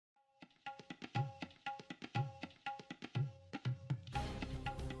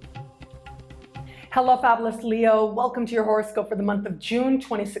Hello, fabulous Leo. Welcome to your horoscope for the month of June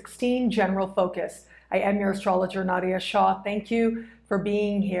 2016, General Focus. I am your astrologer, Nadiya Shah. Thank you for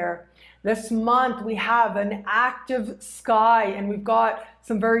being here. This month we have an active sky and we've got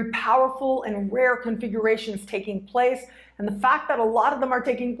some very powerful and rare configurations taking place. And the fact that a lot of them are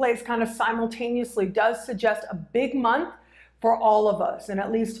taking place kind of simultaneously does suggest a big month for all of us. And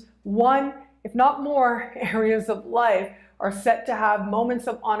at least one, if not more, areas of life are set to have moments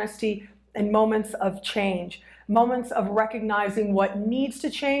of honesty and moments of change, moments of recognizing what needs to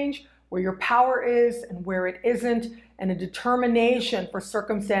change, where your power is and where it isn't, and a determination for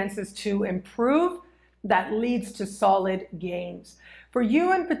circumstances to improve that leads to solid gains. For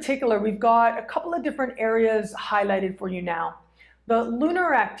you in particular, we've got a couple of different areas highlighted for you now. The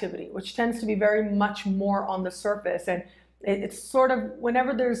lunar activity, which tends to be very much more on the surface, and it's sort of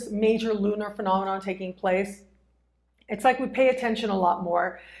whenever there's major lunar phenomenon taking place, it's like we pay attention a lot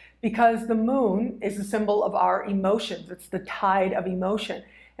more, because the moon is a symbol of our emotions. It's the tide of emotion.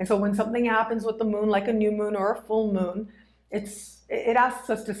 And so when something happens with the moon, like a new moon or a full moon, it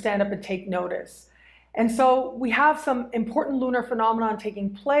asks us to stand up and take notice. And so we have some important lunar phenomenon taking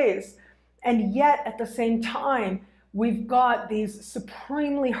place, and yet at the same time, we've got these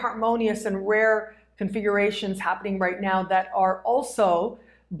supremely harmonious and rare configurations happening right now that are also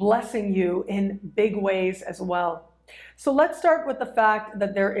blessing you in big ways as well. So let's start with the fact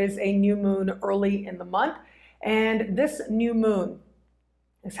that there is a new moon early in the month, and this new moon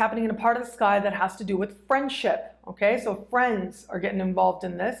is happening in a part of the sky that has to do with friendship, okay? So friends are getting involved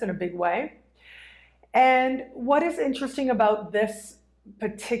in this in a big way. And what is interesting about this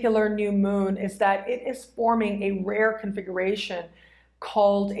particular new moon is that it is forming a rare configuration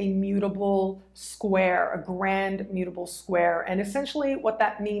called a mutable square, a grand mutable square. And essentially what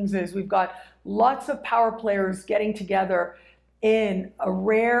that means is we've got lots of power players getting together in a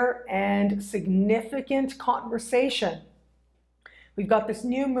rare and significant conversation. We've got this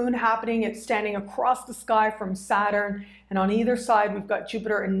new moon happening. It's standing across the sky from Saturn, and on either side we've got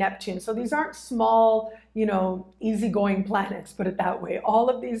Jupiter and Neptune. So these aren't small, easygoing planets, put it that way. All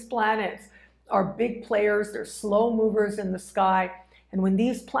of these planets are big players. They're slow movers in the sky. And when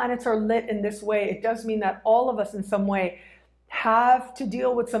these planets are lit in this way, it does mean that all of us in some way have to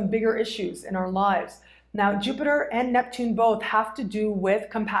deal with some bigger issues in our lives. Now, Jupiter and Neptune both have to do with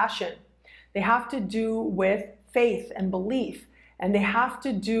compassion. They have to do with faith and belief. And they have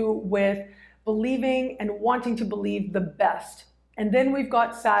to do with believing and wanting to believe the best. And then we've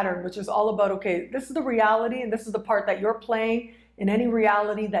got Saturn, which is all about, okay, this is the reality and this is the part that you're playing in any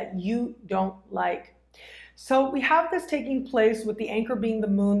reality that you don't like. So we have this taking place with the anchor being the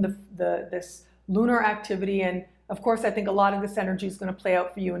moon, this lunar activity. And of course, I think a lot of this energy is going to play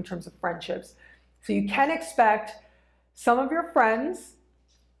out for you in terms of friendships. So you can expect some of your friends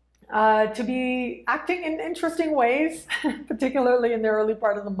to be acting in interesting ways, particularly in the early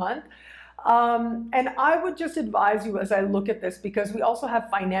part of the month. And I would just advise you as I look at this, because we also have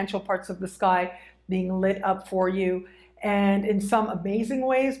financial parts of the sky being lit up for you, and in some amazing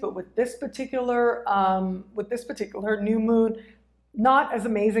ways, but with this particular new moon, not as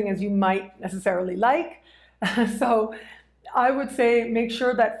amazing as you might necessarily like. So I would say make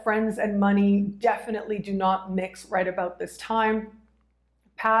sure that friends and money definitely do not mix right about this time,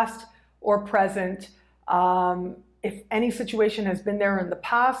 past or present. If any situation has been there in the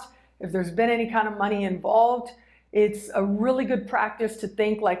past, if there's been any kind of money involved, it's a really good practice to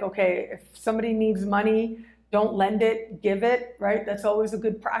think like, okay, if somebody needs money, don't lend it, give it, right? That's always a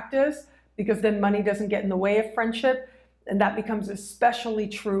good practice, because then money doesn't get in the way of friendship. And that becomes especially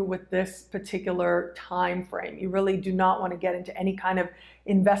true with this particular time frame. You really do not want to get into any kind of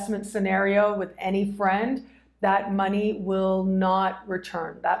investment scenario with any friend. That money will not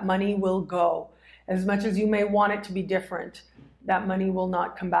return. That money will go. As much as you may want it to be different, that money will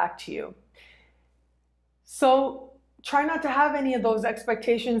not come back to you. So try not to have any of those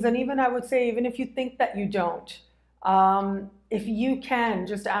expectations. And even I would say, even if you think that you don't, if you can,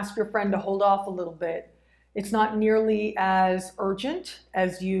 just ask your friend to hold off a little bit. It's not nearly as urgent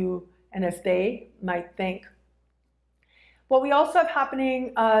as you and as they might think. What we also have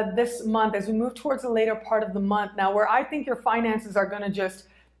happening this month, as we move towards the later part of the month now, where I think your finances are going to just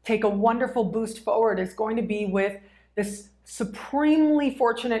take a wonderful boost forward, is going to be with this supremely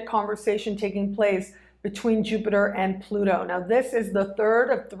fortunate conversation taking place between Jupiter and Pluto. Now, this is the third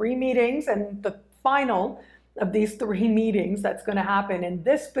of 3 meetings and the final of these 3 meetings that's going to happen in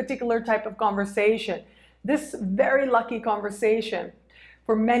this particular type of conversation, this very lucky conversation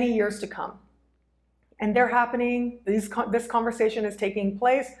for many years to come. And they're happening, this conversation is taking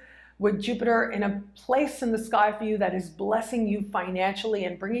place with Jupiter in a place in the sky for you that is blessing you financially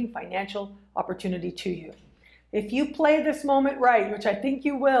and bringing financial opportunity to you. If you play this moment right, which I think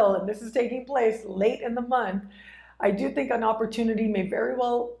you will, and this is taking place late in the month, I do think an opportunity may very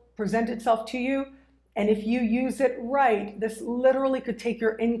well present itself to you. And if you use it right, this literally could take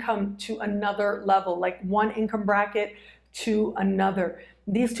your income to another level, like one income bracket to another.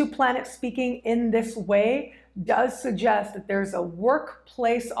 These two planets speaking in this way does suggest that there's a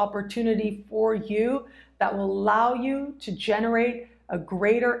workplace opportunity for you that will allow you to generate a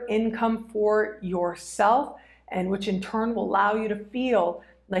greater income for yourself, and which in turn will allow you to feel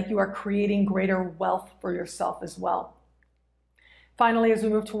like you are creating greater wealth for yourself as well. Finally, as we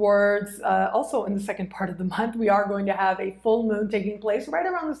move towards, also in the second part of the month, we are going to have a full moon taking place right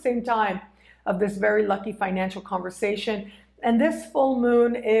around the same time of this very lucky financial conversation. And this full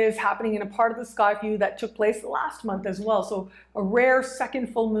moon is happening in a part of the sky for you that took place last month as well. So a rare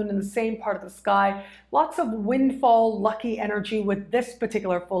second full moon in the same part of the sky. Lots of windfall, lucky energy with this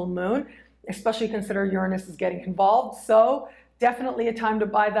particular full moon, especially consider Uranus is getting involved. So definitely a time to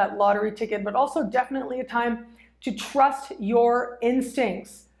buy that lottery ticket, but also definitely a time to trust your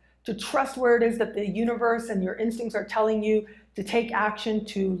instincts, to trust where it is that the universe and your instincts are telling you to take action,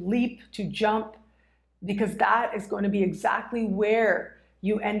 to leap, to jump, because that is going to be exactly where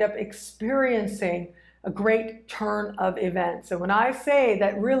you end up experiencing a great turn of events. So when I say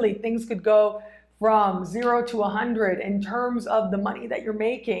that really things could go from 0 to 100 in terms of the money that you're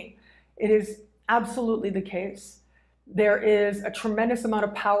making, it is absolutely the case. There is a tremendous amount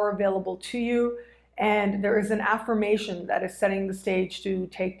of power available to you, and there is an affirmation that is setting the stage to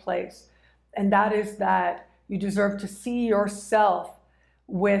take place. And that is that you deserve to see yourself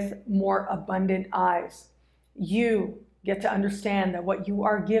with more abundant eyes. You get to understand that what you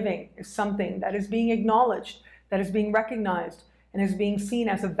are giving is something that is being acknowledged, that is being recognized, and is being seen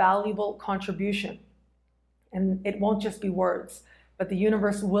as a valuable contribution. And it won't just be words, but the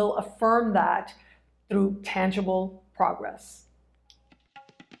universe will affirm that through tangible progress.